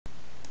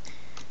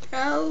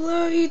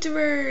Hello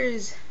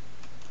YouTubers!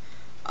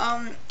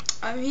 I'm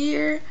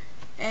here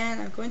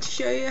and I'm going to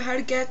show you how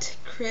to get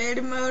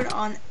creative mode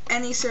on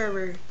any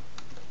server. As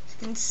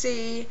you can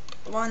see,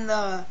 I'm on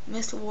the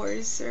Mist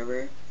Wars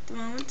server at the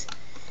moment.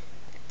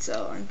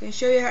 So I'm going to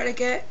show you how to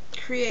get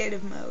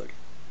creative mode.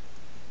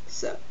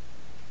 So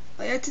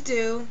all you have to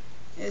do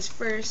is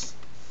first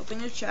open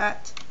your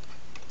chat,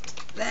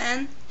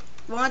 then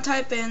you want to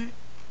type in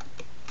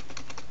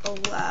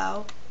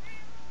allow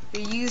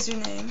your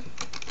username,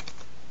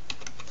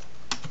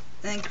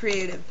 then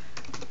creative.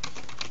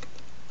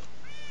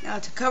 Now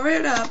to cover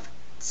it up,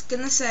 it's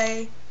gonna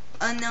say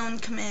unknown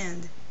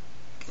command.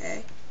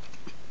 Okay.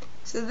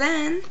 So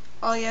then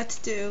all you have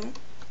to do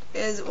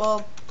is,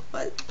 well,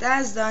 what that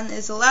has done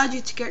is allowed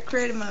you to get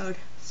creative mode.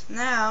 So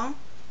now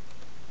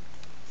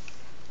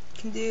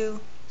you can do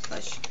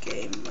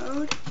 /game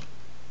mode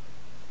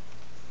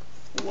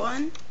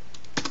 1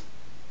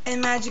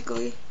 and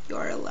magically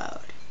you're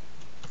allowed.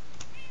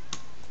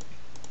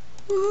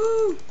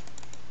 Woohoo!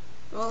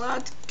 You're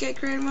allowed to get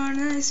creative mode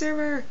on any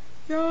server.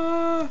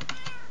 Yeah!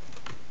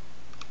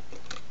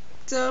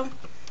 So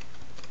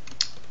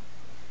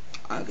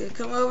I'm gonna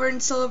come over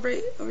and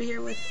celebrate over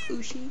here with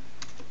Ushi,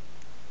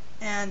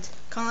 and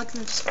comment, like,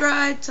 and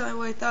subscribe, tell me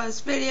what you thought of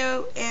this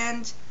video,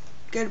 and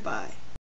goodbye.